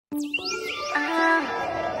She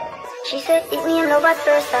said, "Eat me in love at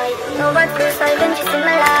first sight, love at first sight." Then she said,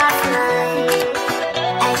 "My last night."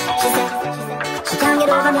 Ay, she said, she can't get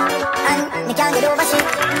over me, and me can't get over she.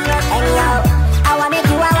 Anyhow, I wanna make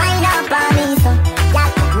you a wine up on me, so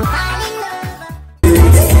yeah, me fall in love.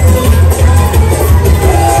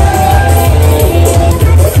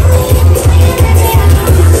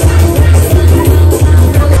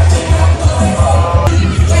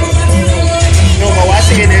 No more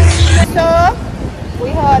watching this. So we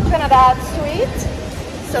heard Trinidad sweet,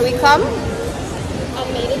 so we come and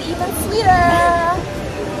made it even sweeter.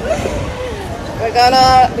 We're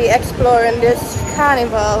gonna be exploring this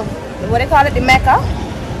carnival. What do you call it? The Mecca?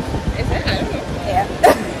 Is it? I don't know. Yeah.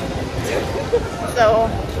 So,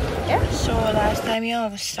 yeah. So last time you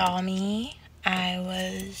all saw me, I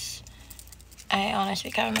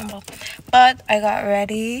honestly can't remember, but I got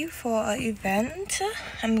ready for an event.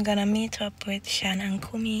 I'm gonna meet up with Shan and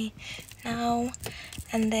Kumi now,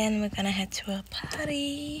 and then we're gonna head to a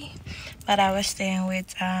party. But I was staying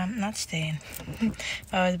with not staying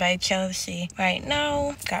I was by Chelsea right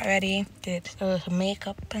now. Got ready, did a little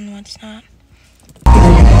makeup and what's not.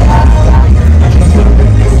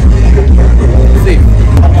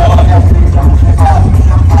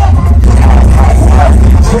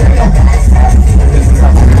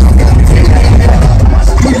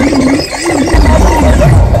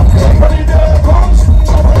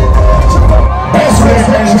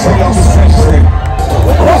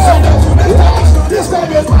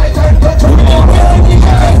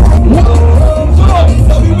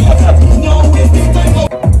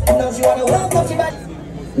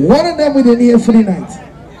 One of them we didn't hear for the night.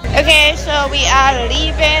 Okay, so we are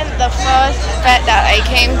leaving the first fete that I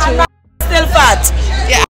came to. Still fat.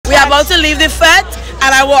 Yeah. We are about to leave the fete,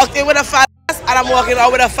 and I walked in with a fat ass, and I'm walking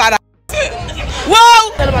out with a fat ass.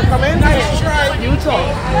 Whoa! Come in. You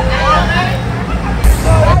talk.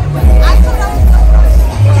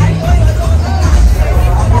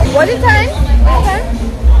 What is time? Okay.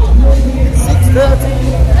 6:30.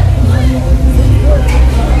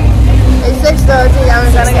 It's 6:30 and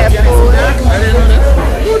we're gonna get food. I didn't know that.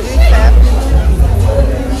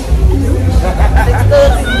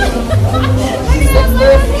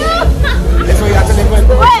 6:30. That's what you have to live with.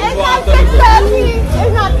 Wait, it's not 6:30.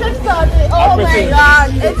 It's not 6:30. Oh my god,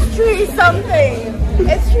 it's 3 something.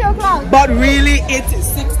 It's 3 o'clock. But really, it is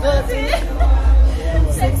 6:30.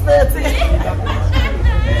 6:30.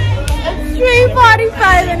 It's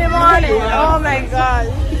 3:45 in the morning. Oh my god.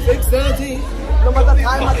 6:30. No matter the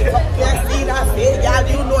time at the top, can't see that say, yeah,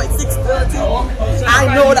 you know it's 6:30. I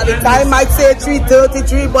know that the time might say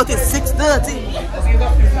 3:33, but it's 6:30.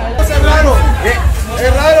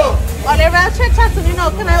 Whatever I check out, you know,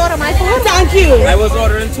 can I order my food? Thank you. I was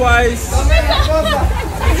ordering twice.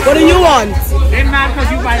 What do you want?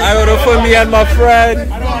 I ordered for me and my friend.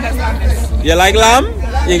 You like lamb?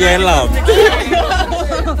 You getting lamb.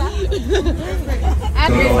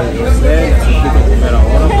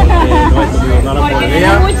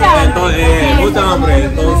 Mucha hambre,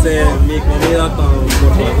 entonces mi comida por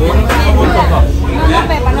favor.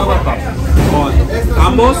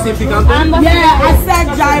 Ambos sin picante. Yeah, I said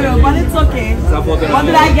gyro, but it's okay. What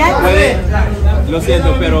did I get? Lo siento,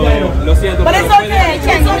 pero But it's okay,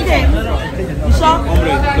 it's okay. You sure?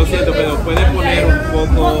 Hombre, lo siento, pero puedes poner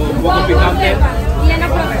un poco picante,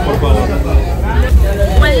 por favor.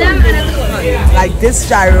 Like this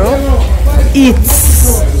gyro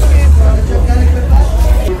eats.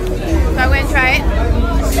 So I'm going to try it.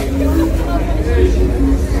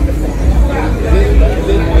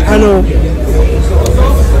 I know.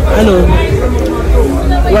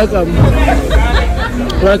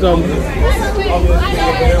 Welcome.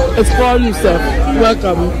 It's for you, sir.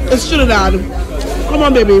 Welcome. It's Trinidad. Come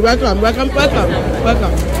on, baby. Welcome.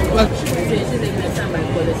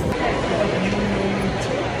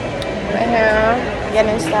 We're here,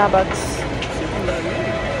 getting Starbucks.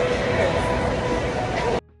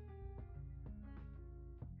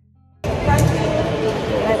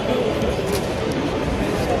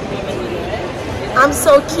 I'm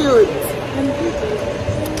so cute.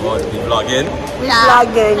 What, you vlogging?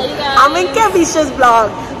 Vlogging. I'm in Kevisha's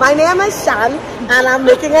vlog. My name is Shan, and I'm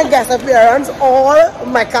making a guest appearance all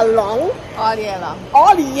Mecca long. All year long.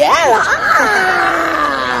 All year.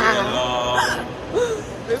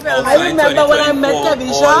 I remember when I met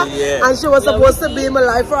Kevisha, and she was supposed to be in my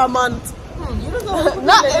life for a month.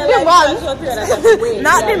 Not every month.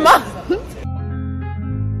 Not the month.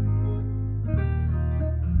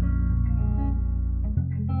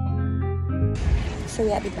 So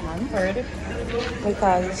we at the bank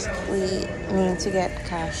because we need to get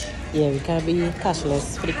cash. Yeah, we can't be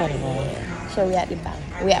cashless for the carnival. So we at the bank.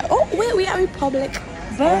 We are, oh wait, we are Republic.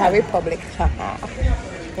 We are Republic.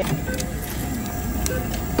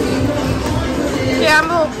 Yeah,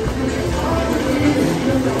 move.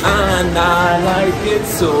 And I like it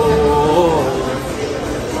so.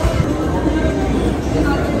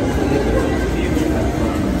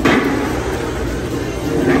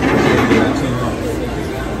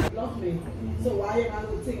 Lovely. So why you not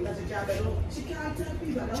going to think that you can't do? She can't tell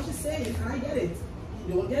people. That's what she's saying. I get it.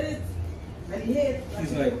 You don't get it. And he hate.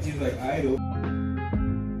 He's like idle.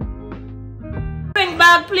 Bring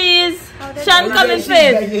back, please. Sean, come in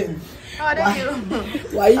face.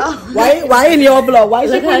 Why in your vlog? Why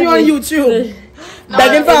is she putting you on YouTube?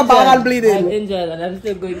 Begging for a bag and bleeding. I'm injured and I'm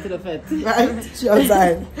still going to the vet. Right? She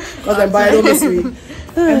outside. Because Empire don't be sweet.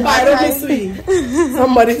 Empire don't be sweet.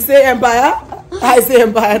 Somebody say Empire. I say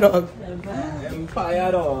Empire dog.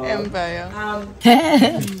 Empire dog. Empire.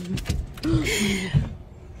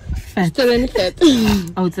 Fat. Still in fat.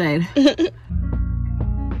 Outside.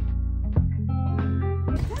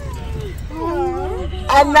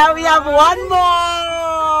 And now we have one more.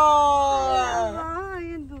 How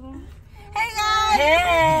you doing? Hey guys.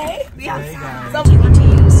 Hey. We have Do you want to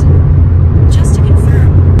use? Just to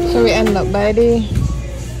confirm. So we end up by the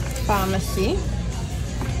pharmacy.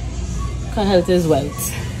 Because health is wealth.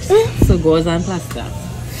 So gauze and plaster.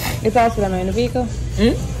 You passing them in the vehicle?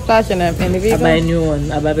 Passing them in the I vehicle? buy a new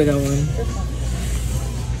one. I buy a bigger one.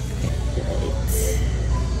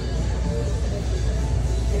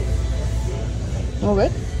 Move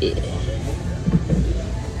it? Yeah.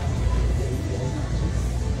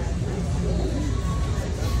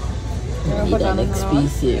 Need an next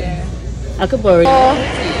piece here. Yeah. I could borrow it. So,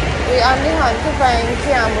 we on the hunt to find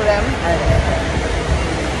Kiamburem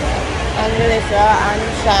and Melissa and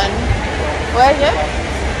Shan. Where is it?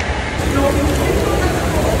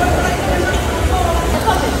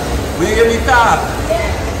 We give me car.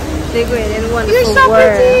 They're going in one It's the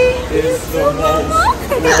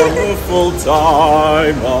most wonderful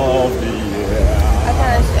time of the year. I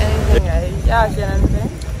can't see anything, guys. Yeah, see anything?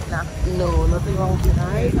 Nah. No, nothing wrong with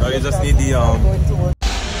it. No, you just need the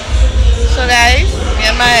So guys, me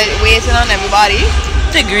and my waiting on everybody.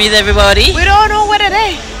 To greet everybody. We don't know where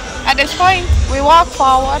they at this point. We walk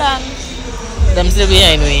forward and Them still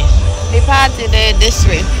behind me. the party they this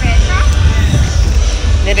way.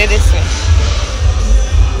 They did this way.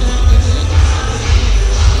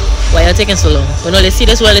 Why are you taking so long? When all they see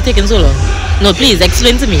this, why are they taking so long? No, please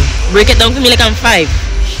explain to me. Break it down for me like I'm 5.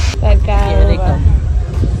 That guy Here they over. come.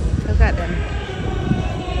 Look at them.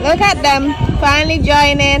 Look at them. Finally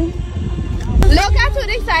joining. Look at who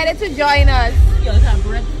decided to join us.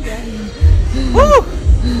 Woo!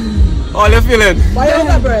 How you feeling? Why you out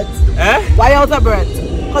of breath? Eh? Why you out of breath?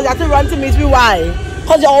 Because you have to run to meet me. Why?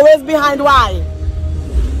 Because you're always behind. Why?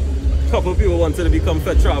 Couple people wanted to become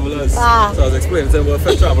Fed Travelers. Ah. So I was explaining to them what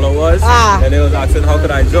Fed Traveler was. Ah. And they was asking how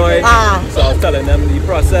could I join. Ah. So I was telling them the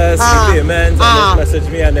process, Ah. the payment, and Ah. just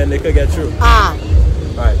message me and then they could get through. Ah,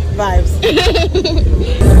 Alright. vibes.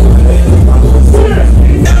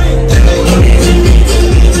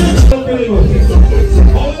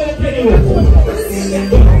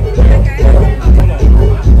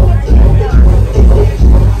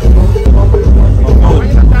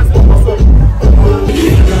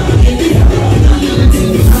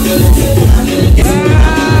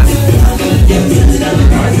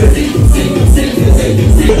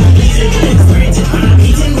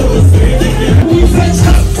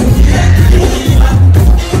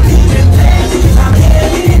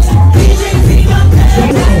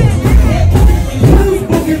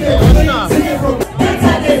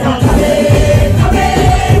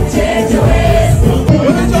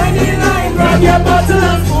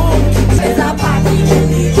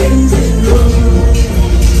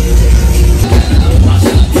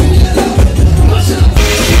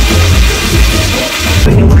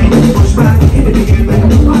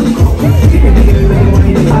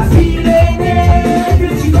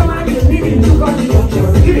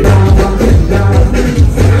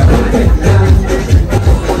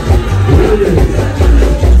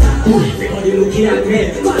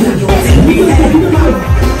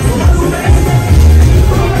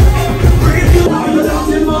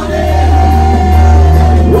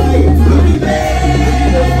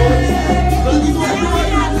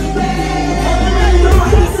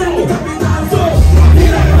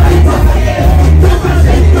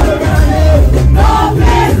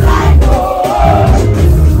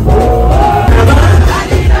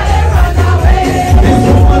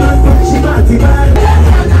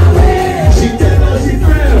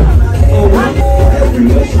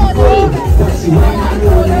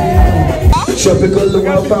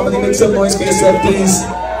 some noise for yourself, please.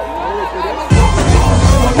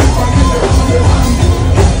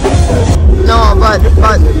 No, but the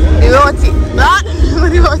roti,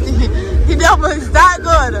 the double is that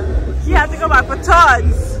good. She had to go back for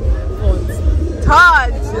thirds.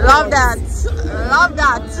 Thirds, love that, love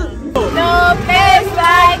that. No place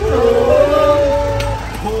like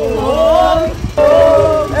home.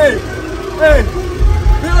 Hey, hey,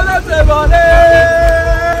 we don't say about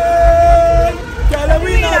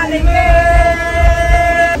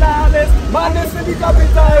Madness in the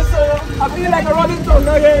capital, so I feel like a running tongue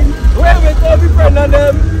again. Where we go be friend of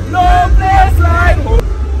them. No place like home.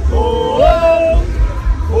 Oh,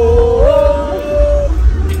 oh,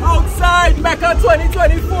 oh. Outside Mecca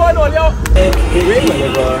 2024, no, yo.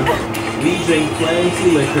 We drink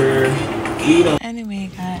plenty liquor. Anyway,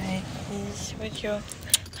 guys, with you.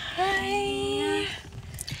 Hi.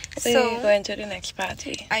 So So- going to the next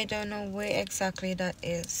party. I don't know where exactly that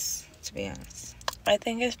is, to be honest. I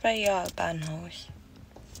think it's by your band house.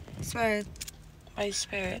 Spirit. By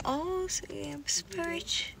Spirit. Oh,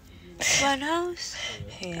 Spirit. One house.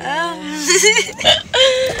 Yeah.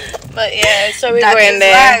 But yeah, so we're That going is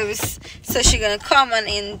there. vibes. So she gonna come and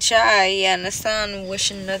enjoy, you understand? We're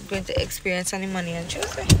not going to experience any money on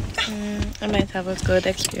Tuesday. I might have a good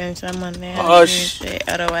experience on Monday. Oh,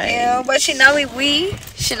 Otherwise, Yeah, but she know with we.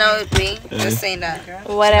 She know with we. Just saying that.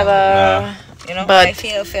 whatever. You know, But- I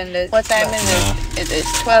feel offended. What time is it? It is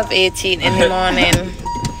 12:18 in the morning.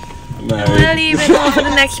 Married. We're leaving for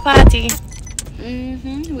the next party.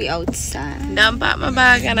 We outside. Done pack my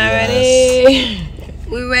bag and I'm ready.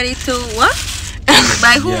 We ready to what?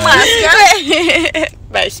 By who Yeah. mask?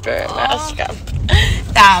 By Spirit Mask.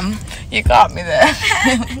 Damn, you caught me there.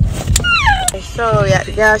 So we're at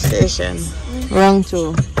the gas station. Wrong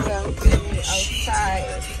two. Outside.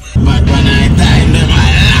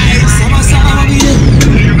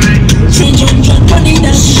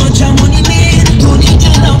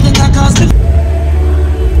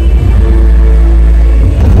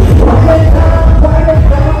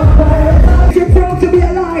 You're proud to be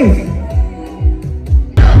alive.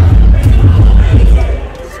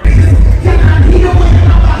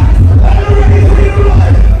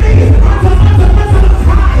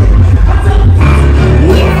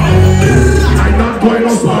 I'm not going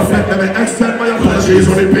on perfect. Let me extend my apologies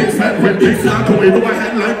on the big fat with big flag going to my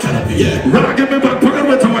head like Run, give me back pocket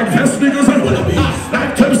with my vest niggas and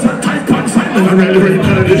like tips and tight pants. I never really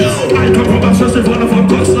regretted it. I come from a sister, one of our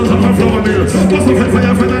customers of my floor meal. Must have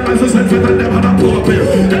fire for that nice and for that them and a poor bill.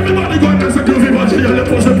 Everybody go and dance a groovy bunch here, let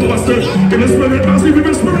push a poster. Give the spirit, massive, give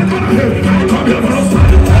the spirit out of here. I come here for us.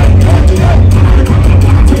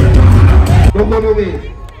 Don't bother me.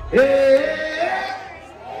 Hey!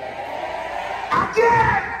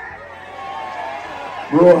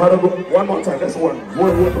 Bro, how to go? One more time. That's one.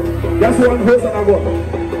 That's one verse and I go.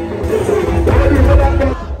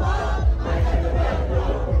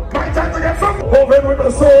 My time to get some. Moving with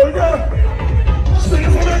the soldier. Sing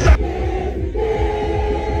it for me.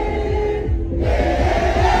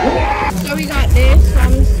 So we got this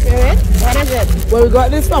from Spirit. What is it? Well, we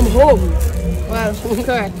got this from home. Well,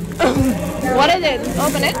 correct. What is it?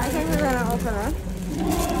 Open it. I think we're gonna open it.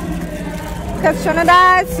 Cause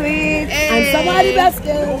Trinidad sweet. And somebody that's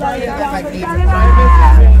getting like Oh,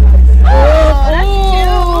 that's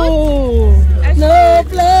cute. no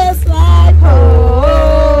place like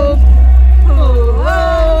home.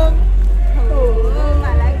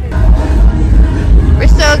 I like it. We're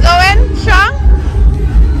still going strong?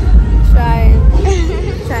 Trying to keep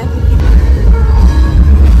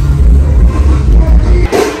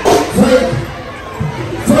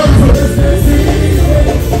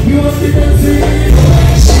You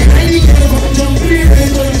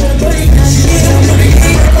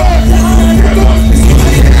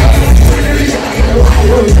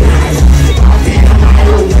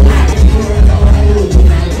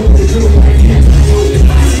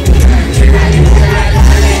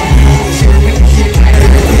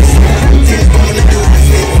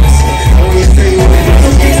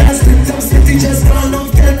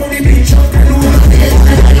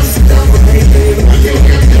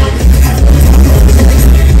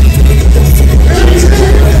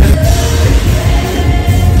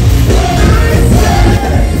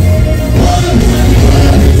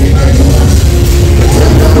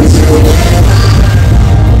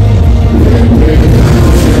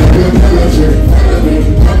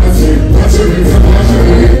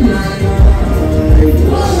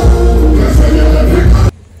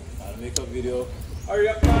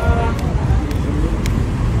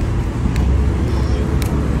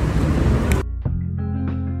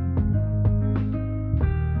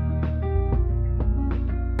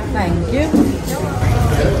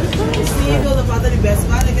best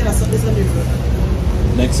man, I get something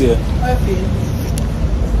different. Next year.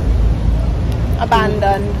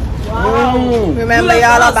 Abandoned. Wow. Remember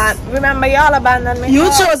y'all abandoned me. You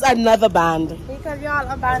chose another band. Because y'all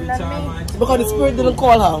abandoned me. Because the spirit didn't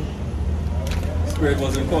call her. Spirit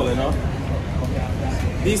wasn't calling her.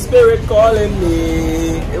 The spirit calling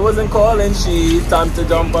me. It wasn't calling she. Time to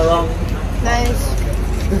jump around. Nice.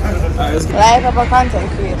 Alright, Life of a content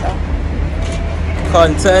creator.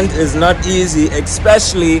 content is not easy,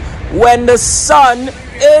 especially when the sun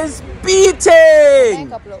is beating.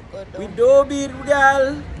 Makeup look good though. We don't beat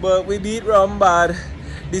girl, but we beat rum bad.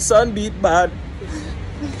 The sun beat bad.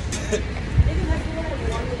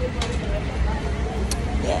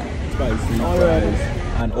 Yeah. Spicy fries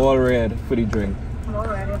and all red for the drink. All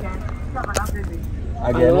right, again.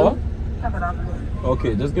 Again, what?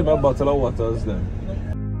 Okay, just give me a bottle of waters then.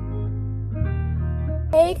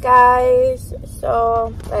 Hey guys,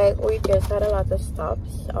 so like we just had a lot of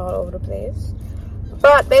stops all over the place,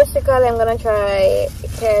 but basically I'm gonna try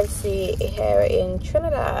KFC here in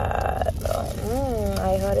Trinidad.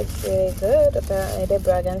 I heard it's really good. Apparently they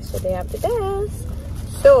brag and so they have the best,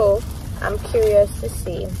 so I'm curious to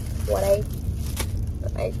see what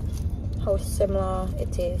like how similar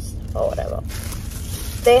it is or whatever.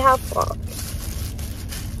 They have forks,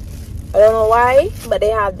 I don't know why, but they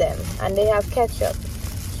have them, and they have ketchup.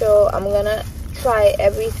 So I'm gonna try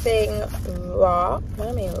everything raw. What do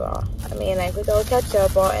I mean raw? I mean like without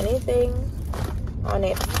ketchup or anything on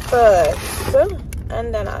it first,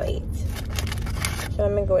 and then I'll eat. So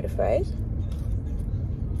let me go with the fries.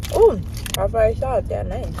 Oh, our fries salty, they're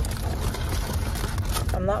nice.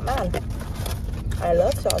 I'm not mad. I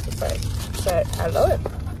love salty fries. So I love it.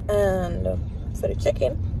 And for the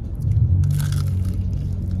chicken,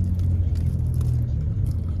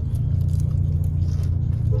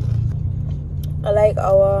 I like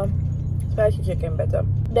our spicy chicken better.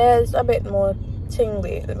 There's a bit more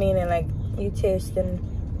tingly, meaning like you tasting,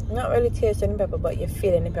 not really tasting the pepper, but you're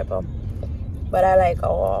feeling the pepper. But I like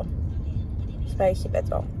our spicy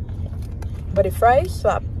better. But the fries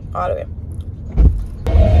slap all the way.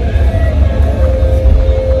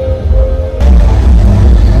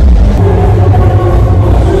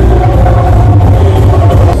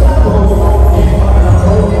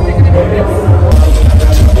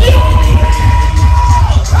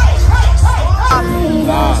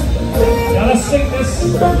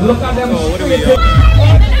 Look at them. So what do we Try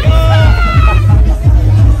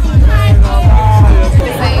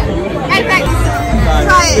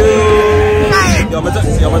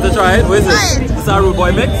it. You want to try it? What is it? This is our rude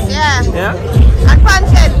boy mix? Yeah. Yeah? And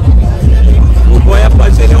punch it. Rude boy and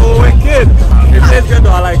punch it. Oh, wicked. It tastes good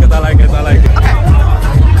though. I like it. I like it. I like it.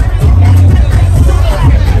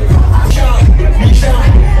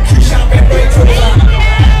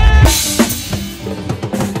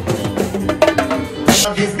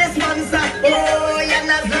 Business man's up, oh, yeah,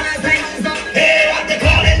 that's nice. Hey, what they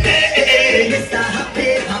calling me? Mr.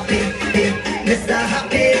 Happy, Happy, Mr.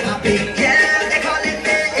 Happy, Happy, yeah, they calling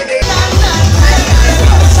me.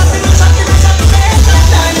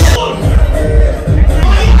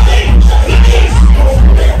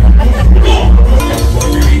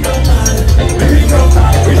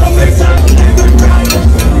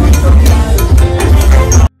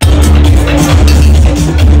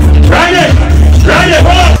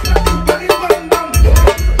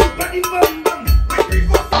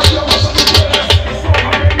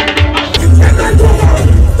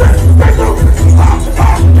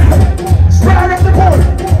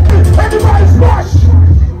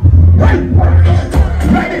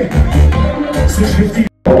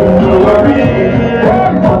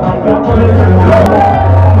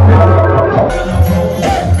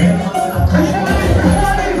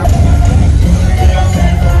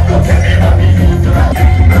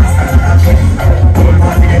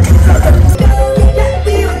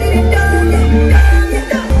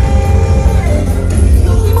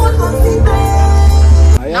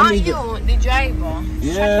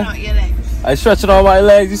 I stretching all my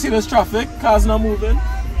legs. You see this traffic? Cars not moving.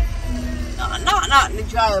 No, not the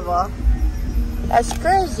driver. That's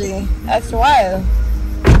crazy. That's wild.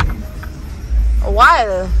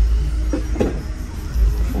 Wild.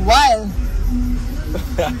 Wild.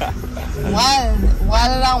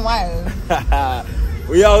 Wild and wild.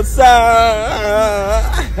 We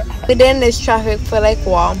outside. we did in this traffic for like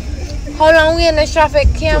what? How long we in this traffic,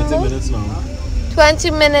 Kiamu? 20 minutes now.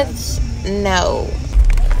 20 minutes? No.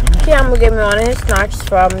 Kiamu gave me one of his snacks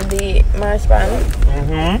from the Mars band.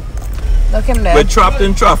 Look him there. We're trapped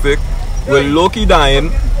in traffic. We're low-key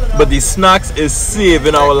dying, but the snacks is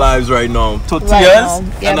saving our lives right now. Tortillas Right now.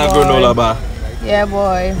 Yeah, and a boy. granola bar. Yeah,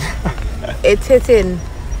 boy. it's hitting.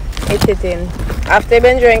 It's hitting. After you've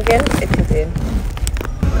been drinking, it's hitting.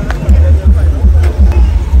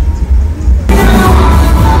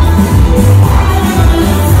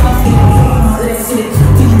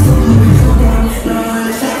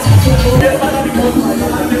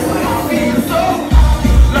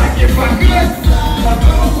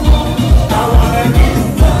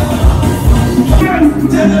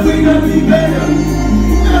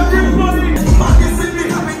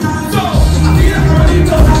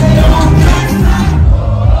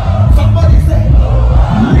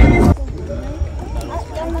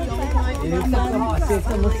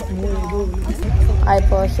 I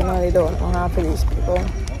personally don't know how to these people.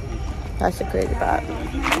 That's the crazy part.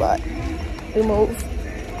 But we move.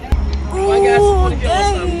 One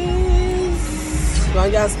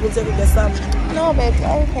gas spoon to get some. No, babe,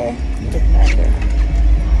 okay.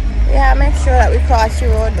 Yeah, make sure that we cross the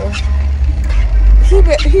road though.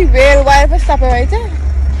 He really wanted to stop right there.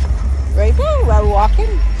 Right there while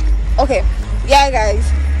walking. Okay, yeah guys.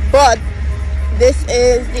 But this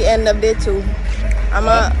is the end of day 2. This is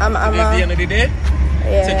the end of the day?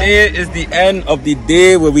 Yeah. Today is the end of the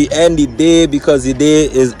day where we end the day because the day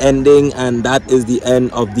is ending and that is the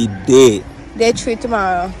end of the day. Day 3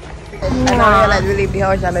 tomorrow. And I realize we leave the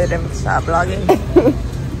house and let them start vlogging.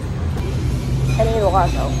 I need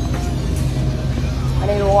water. I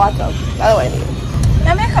need water. That's what I need.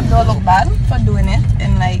 My makeup don't look bad for doing it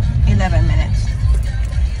in like 11 minutes.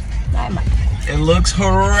 It looks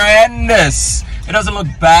horrendous. It doesn't look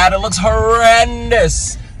bad, it looks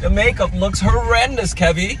horrendous. The makeup looks horrendous,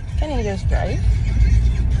 Kevy. Can you just drive?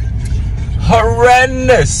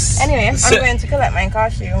 Horrendous. Anyway, I'm going to collect my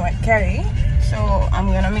costume with Kerry. So I'm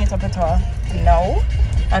going to meet up with her now.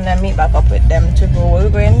 And then meet back up with them to go. We're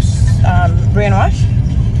going brainwash.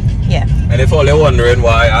 Yeah. And if all you're wondering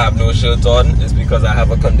why I have no shirt on, it's because I have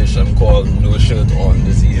a condition called no shirt on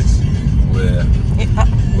disease. Where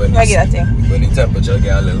when the temperature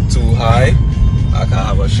get a little too high, I can't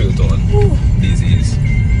have a shirt on disease.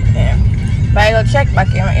 Yeah. But I go check back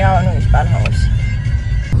in your new span house.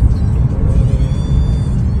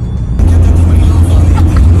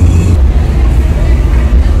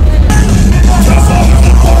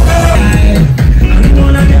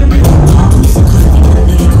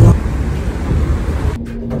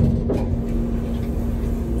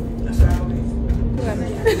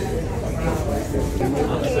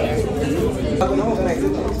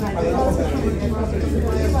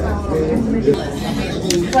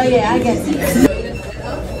 Well, yeah, I guess.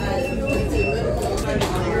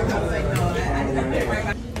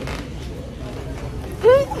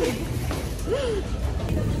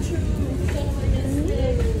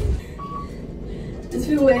 It's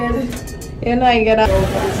too weird. You know, you gotta.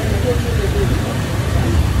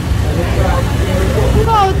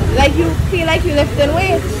 No, like you feel like you're lifting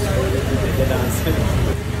weights.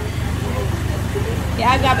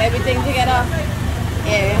 Yeah, I grab everything together.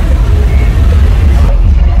 Yeah.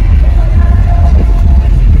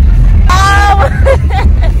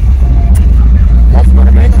 That's what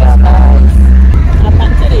I'm going to guys. I'm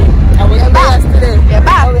back today. I was back today. You're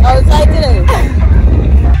back. Outside today.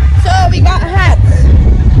 So we got hats.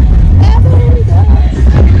 There we go.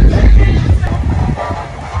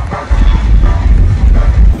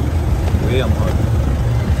 Way I'm hot.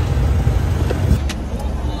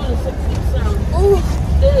 Ooh,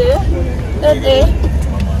 did it?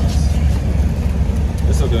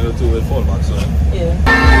 It's okay to do it full back, so. Yeah.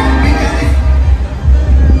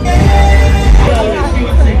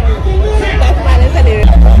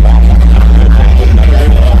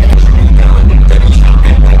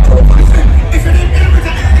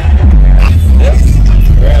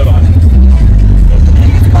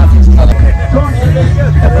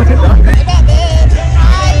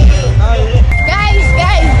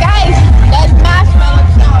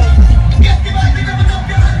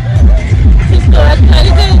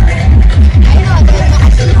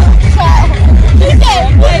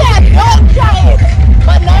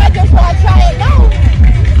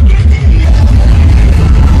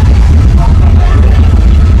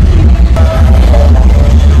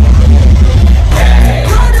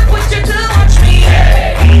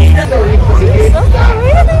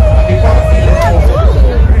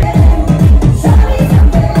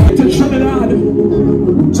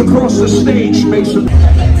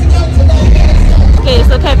 Okay,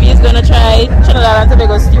 so Kevin is gonna try Trinidad and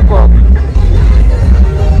Tobago stew pork.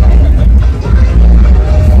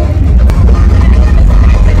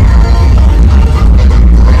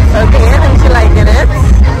 Okay, and she liking it.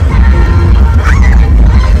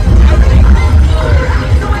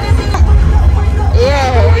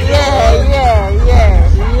 Yeah.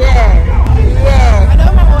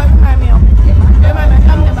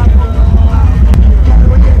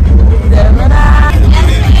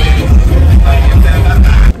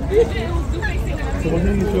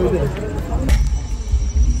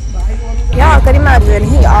 can imagine,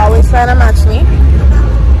 he always trying to match me.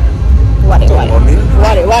 What it?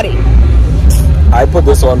 I put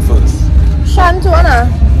this on first. Shantona,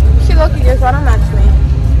 she lucky just wanna match me.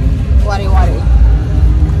 What it?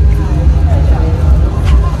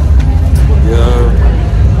 Yeah.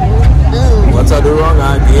 What I do wrong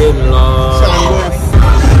again, Lord?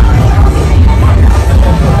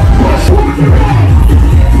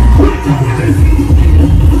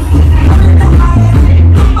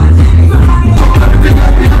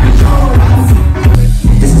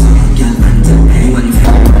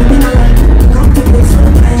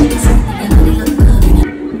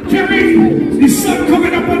 The sun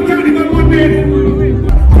coming up on Carnival one day.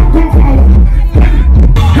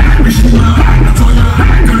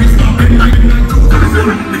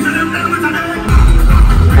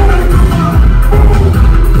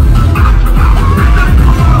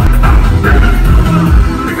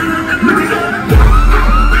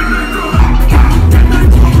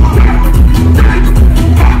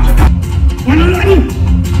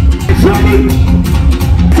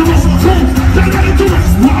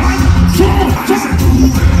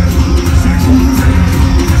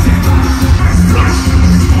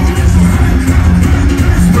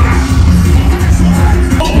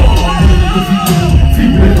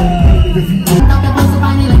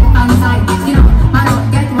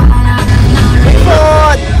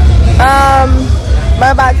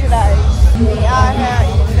 My bachelor, we are here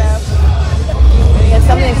eating chef. We get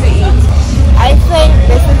something to eat. I think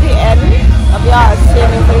this is the end of your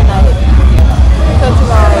staying for the night. So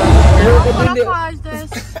tomorrow we'll be doing this.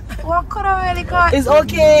 What could I really call? It's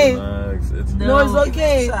okay. No, it's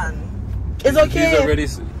okay. It's okay.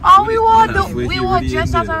 All we want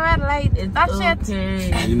just as a red light. That's it.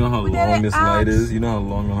 You know how long this light is? You know how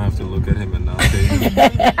long I'll have to look at him and not pay him?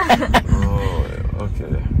 Oh,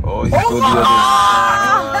 okay. Oh, he's going the other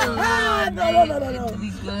side.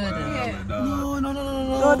 No.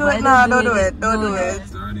 Don't do it now. Don't do it. I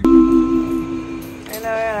know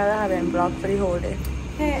I haven't blocked for the whole day.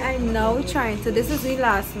 Hey, I'm now trying to, this is the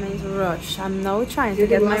last minute rush. I'm now trying to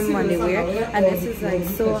get my money where, and this is like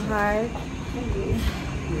so hard.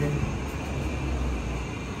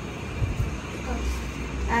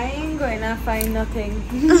 I ain't going to find nothing.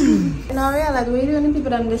 Now I realize we doing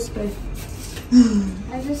people on display. I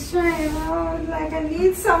just trying out, like I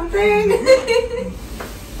need something.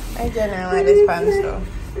 I don't know why this pants though.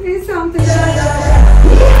 I need something.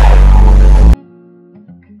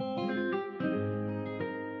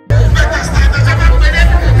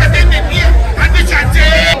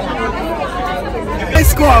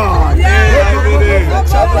 Squad! We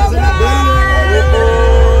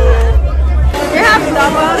have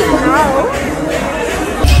double now.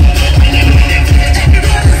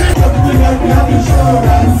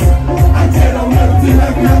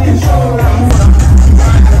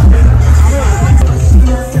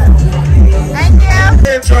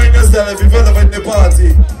 Enjoying yourself if you're in the party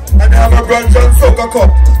and they have a brunch and soccer cup,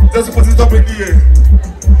 just put it up in the air.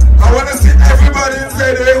 I want to see everybody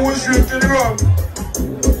inside there who's drinking the rum.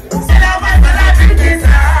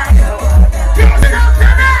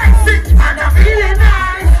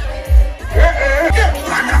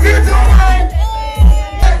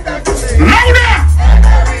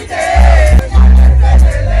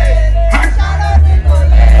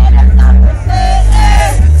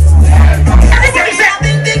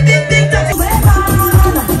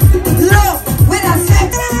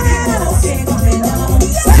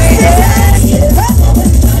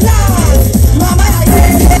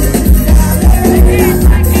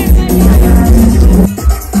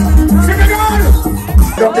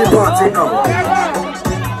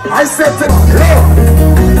 I said to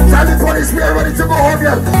tell the police we are ready to go home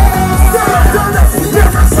here.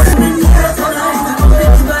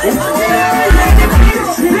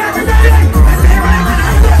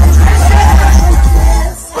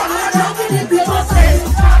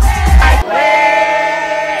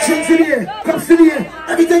 Chins in the air, cups in the air,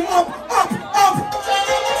 everything up.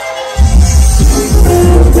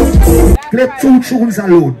 Play 2 tunes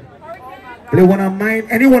alone. Play one of mine,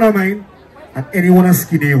 any one of mine, and anyone a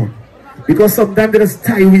skinny one. Because sometimes they just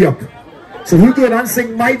tie we up. So we go and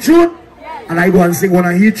sing my tune, and I go and sing one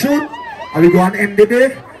of his tune, and we go and end the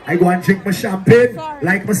day. I go and drink my champagne,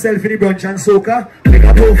 like myself in the brunch and soca. Pick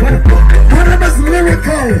up over. And I'm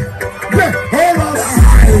lyrical. Yeah, hold on.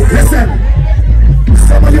 Listen.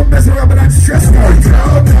 Some of you miserable and stressed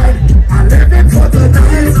out. I'm living for the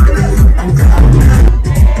night.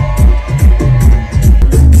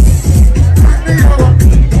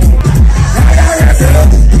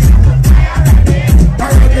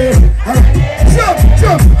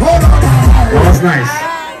 That was nice.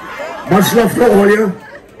 Much love to all you.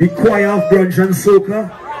 The choir of brunch and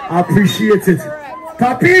soca. I appreciate it.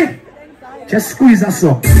 Papi, just squeeze us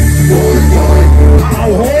up.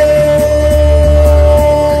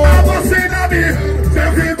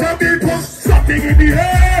 Something in the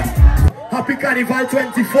air. Happy Carnival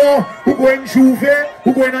 24. Who going Juve?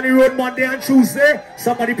 Who going on the road Monday and Tuesday?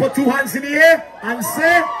 Somebody put 2 hands in the air and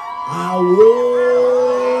say, "Awo."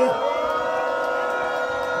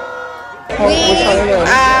 We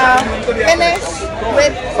are finished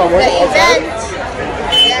with the event.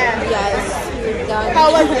 Yeah. Yes. How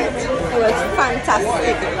was it? It was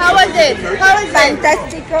fantastic. How was it? How was it?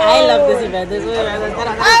 Fantastic. I love this event.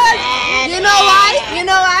 You know why? You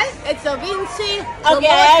know why? It's a Vinci.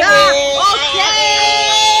 Okay.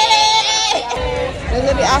 This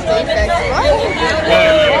will be after effects.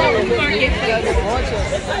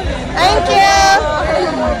 Thank you.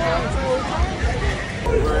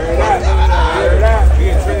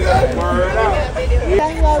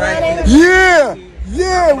 Yeah,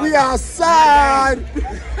 yeah, we outside.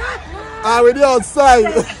 We the outside.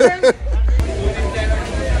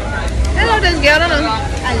 I love this girl, I don't know.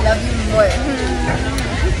 I love you more.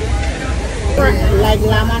 Like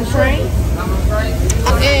lemon fries.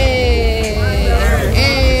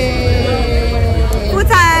 Good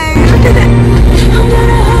time.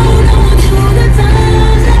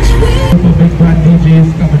 Big band DJs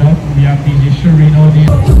coming up. We have DJ Sharino.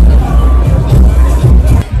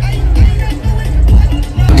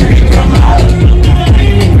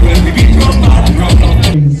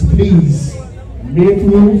 Please make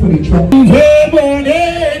room for the truck.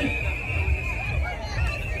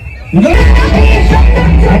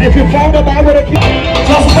 And if you found a man with a key,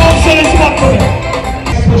 just bounce in his pocket.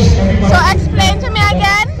 So explain to me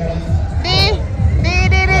again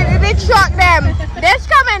the truck them. This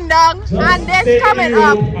coming down and this coming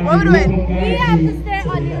up. What are we doing? We have to stay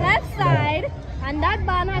on the left side and that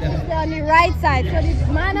man has to stay on the right side. So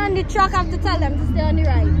the man on the truck have to tell them to stay on the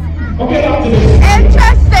right.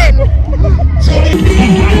 Interesting.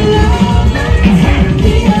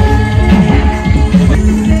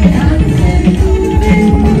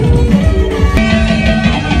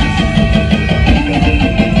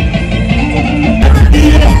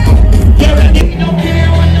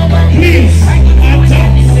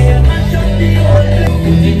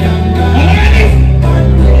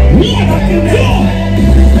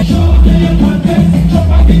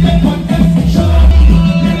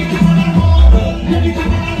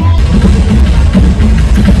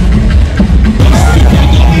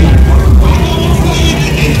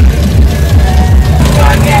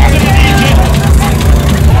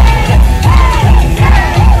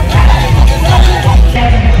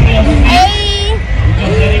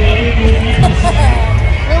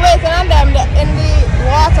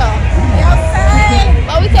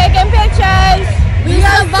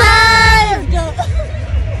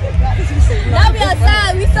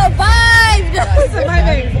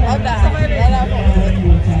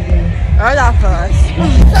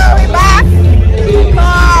 So we're back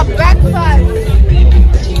for breakfast.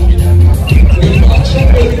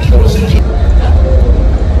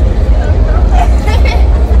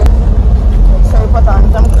 So we put on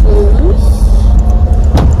some clothes,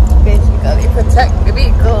 basically protect the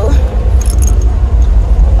vehicle.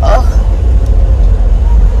 Oh,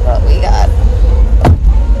 what we got?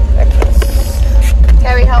 Breakfast.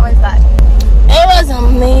 Carrie, how was that? It was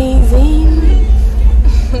amazing.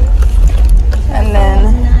 And then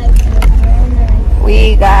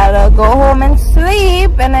we gotta go home and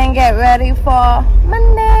sleep and then get ready for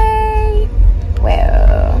Monday.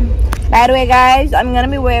 Well, by the way guys, I'm gonna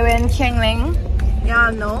be wearing Chingling.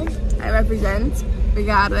 Y'all know I represent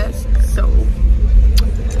regardless. So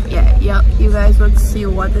yeah, yep, you guys will see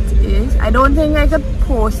what it is. I don't think I could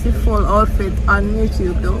post the full outfit on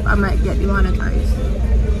YouTube though. I might get demonetized.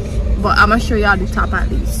 But I'm gonna show y'all the top at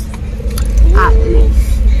least. At least.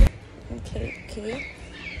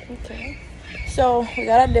 Okay. So we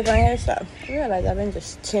got a different hairstyle. I realize I've been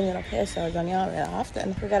just changing up hairstyles on y'all really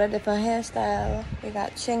often. We got a different hairstyle. We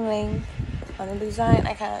got Chingling on the design.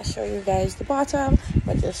 I can't show you guys the bottom,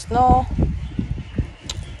 but just know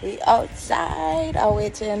we outside. I'm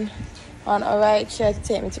waiting on a ride share to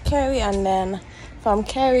take me to Kerry, and then from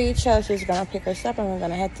Kerry, Chelsea's gonna pick us up and we're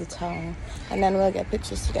gonna head to town, and then we'll get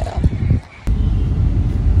pictures together.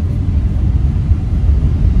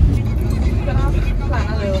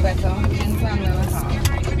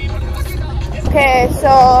 Okay,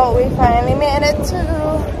 so we finally made it to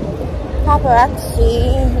Paparazzi.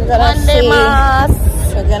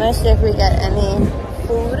 We're gonna see if we get any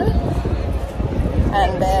food,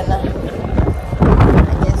 and then I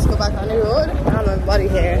guess go back on the road. I don't know anybody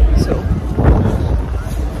here, so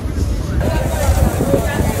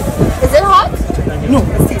No,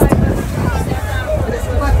 it's tasty.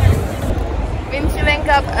 Vinci link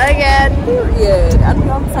up again. Yeah, and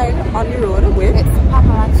alongside on the road away. It's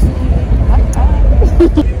paparazzi.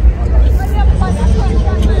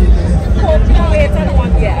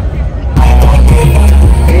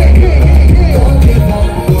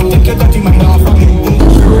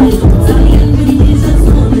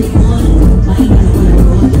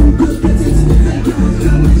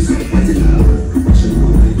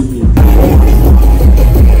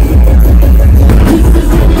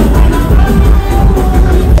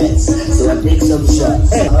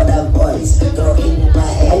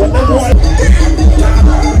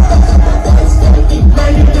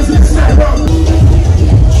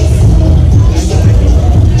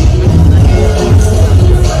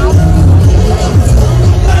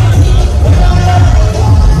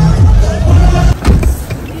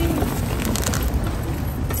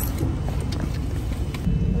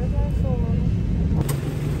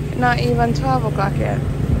 Not even 12 o'clock yet.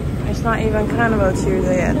 It's not even Carnival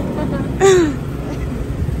Tuesday yet.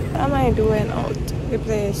 What am I doing out the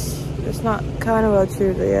place? It's not Carnival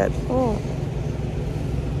Tuesday yet. Oh,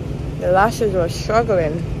 the lashes were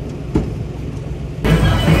struggling.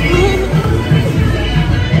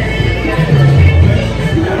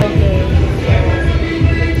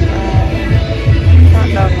 Not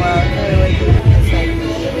done well. Anyway, it's like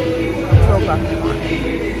 2 o'clock in the morning.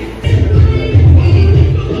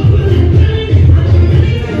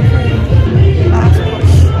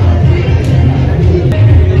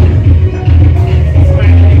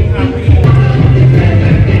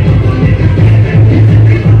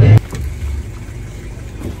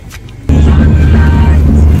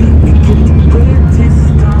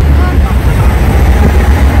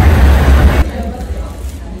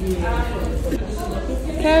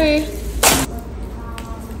 Carrie.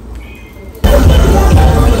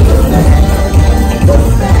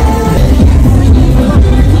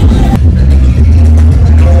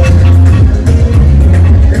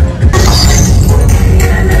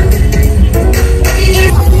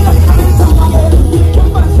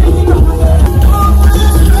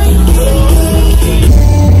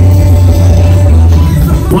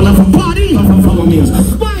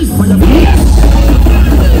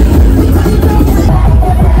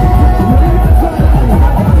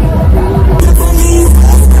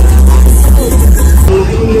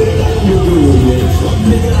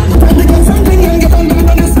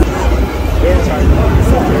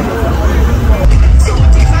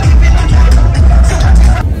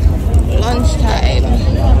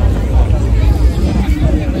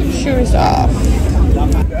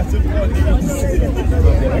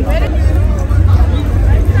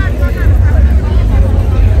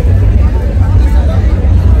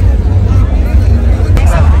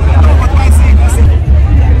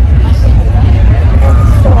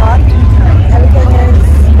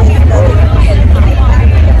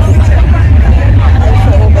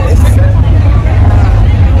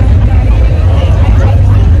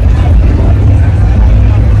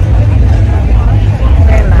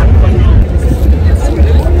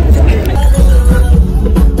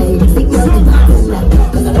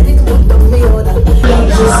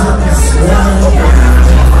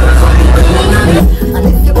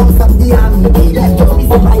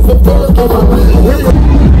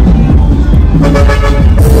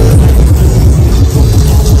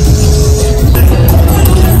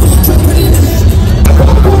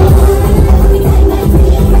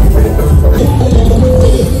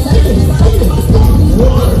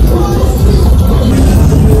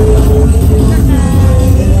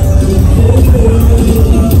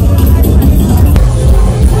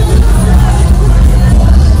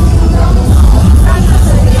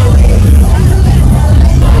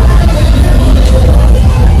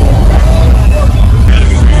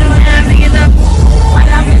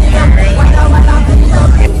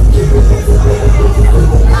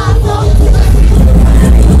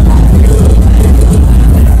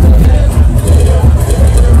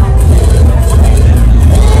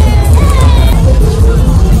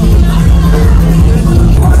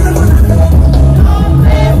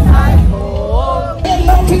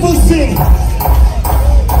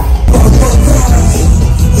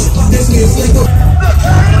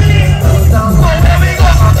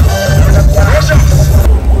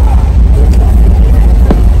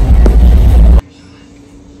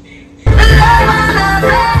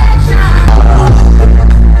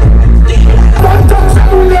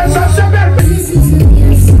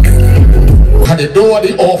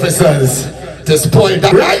 The officers to spoil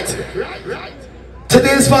that, right?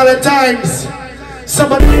 Today's Valentine's.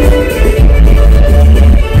 Somebody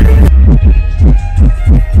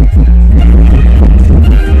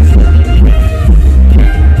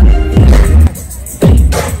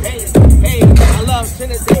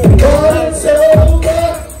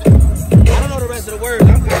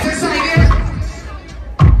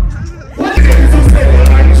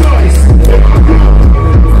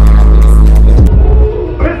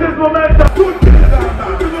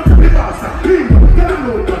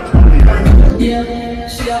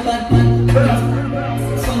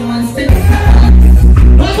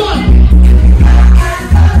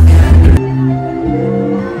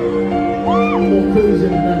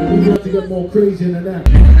More crazy than that.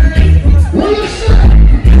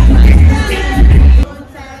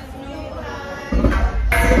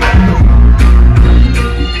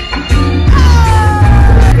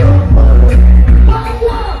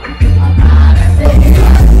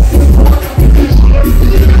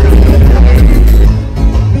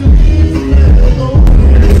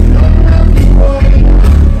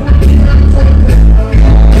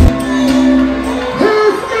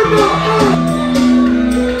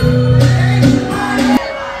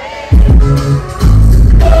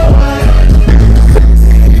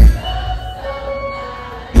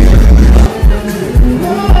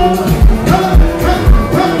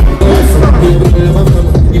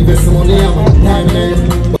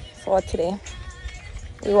 For today,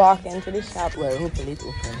 we walk into the shop. Well, hopefully it's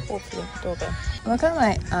open. Hopefully it's open. Look at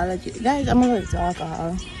my allergy. Guys, I'm allergic to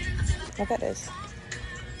alcohol. Look at this.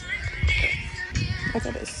 Look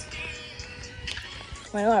at this.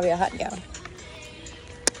 I know I'll be a hot girl.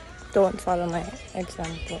 Don't follow my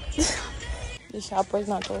example. The shop was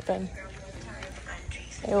not open.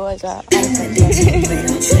 It was a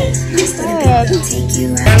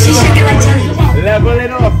level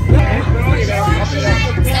it up.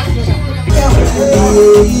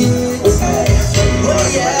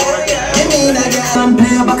 I'm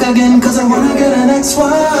playing back again cause I wanna get an next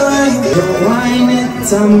wine. Your wine,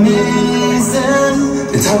 it's amazing.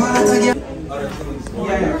 It's hard to get.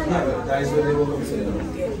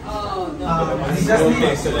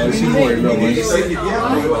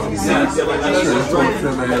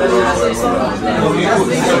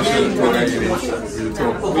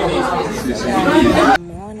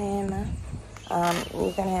 Morning.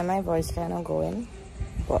 You can hear my voice kind of going,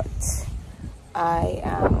 but I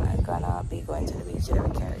am gonna be going to the beach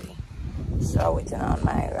every carry, so waiting on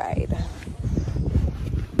my ride.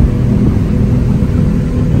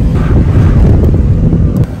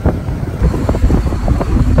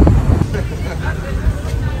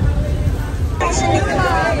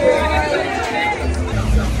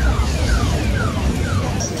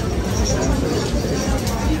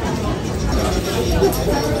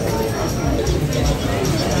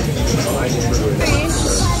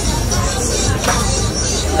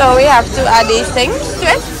 So we have to add these things to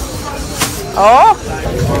it. Oh.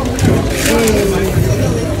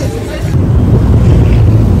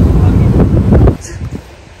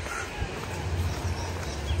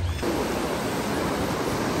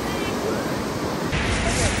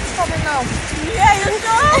 It's coming now. Yeah, you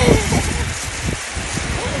know.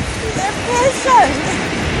 They're patient.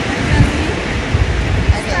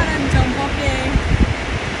 I can't jump up here.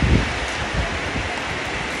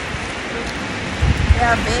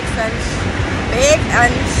 Yeah, big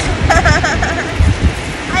and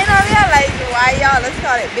I don't realize why y'all let's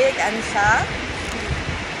call it big and sharp.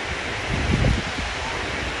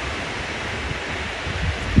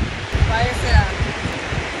 Why you say that?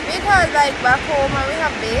 Because like back home when we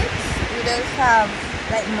have bakes, we just have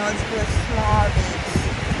like multiple small bakes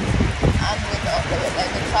and with like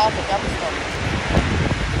the chocolate and stuff.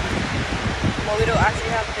 But we don't actually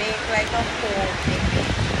have bake like a whole big bake.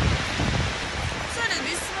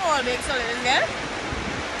 Small big solid, isn't it?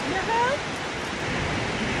 Yeah.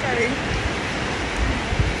 Carry.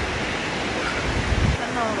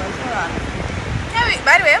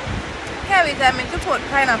 By the way, carry time to put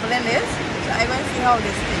pineapple in this. So I'm going to see how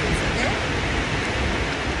this tastes, okay?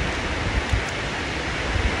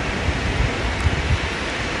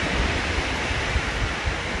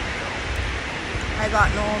 I got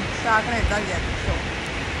no shark in it done yet, so.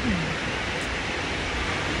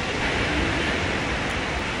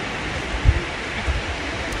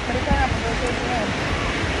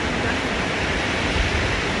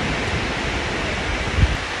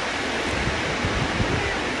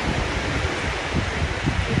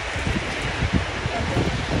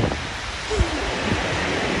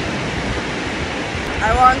 I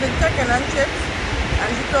wanted chicken and chips and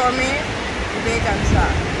she told me bacon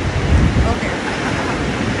sauce. Okay.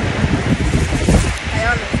 I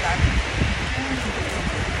understand.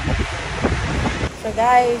 So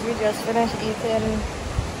guys, we just finished eating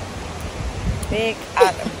bake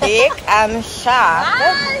and shark.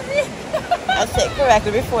 I said it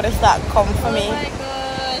correctly before they start come for me.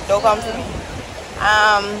 Don't come for me.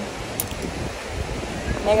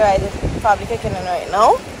 Nigga is probably cooking it right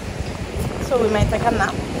now. So we might take a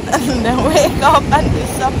nap and then wake up and do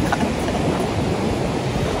some content.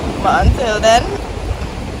 But until then,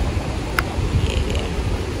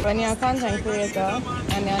 yeah. When you're a content creator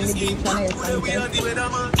and you're on the beach and you're content,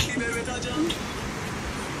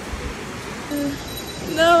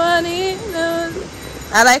 funny. No.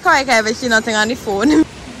 I like how I can't even see nothing on the phone.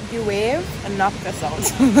 The wave knocked us out.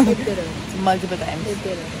 It didn't. Multiple times. It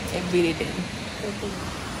didn't. It really did.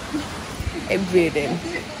 It really did.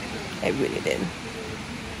 It really did.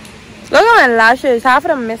 Look at my lashes. Half of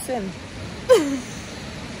them missing.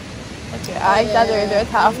 Okay, I exaggerated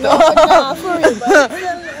half though. No, for real, but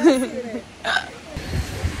it's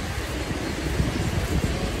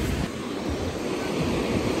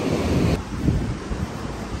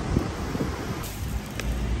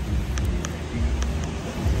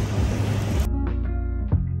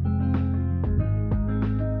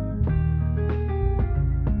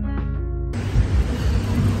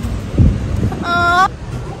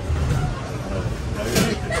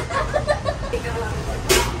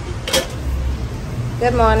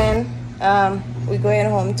Good morning. We're going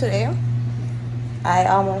home today. I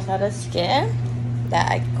almost had a scare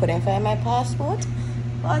that I couldn't find my passport,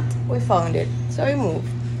 but we found it, so we moved.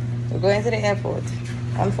 We're going to the airport.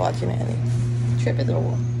 Unfortunately, trip is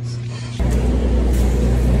over.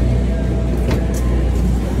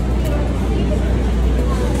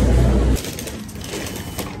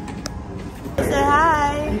 Say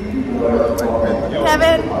hi,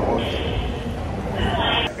 Kevin.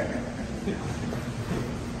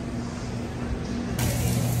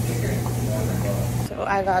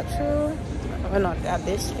 I got through. We're not at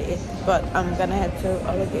this state, but I'm gonna head to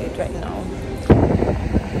Allegate right now.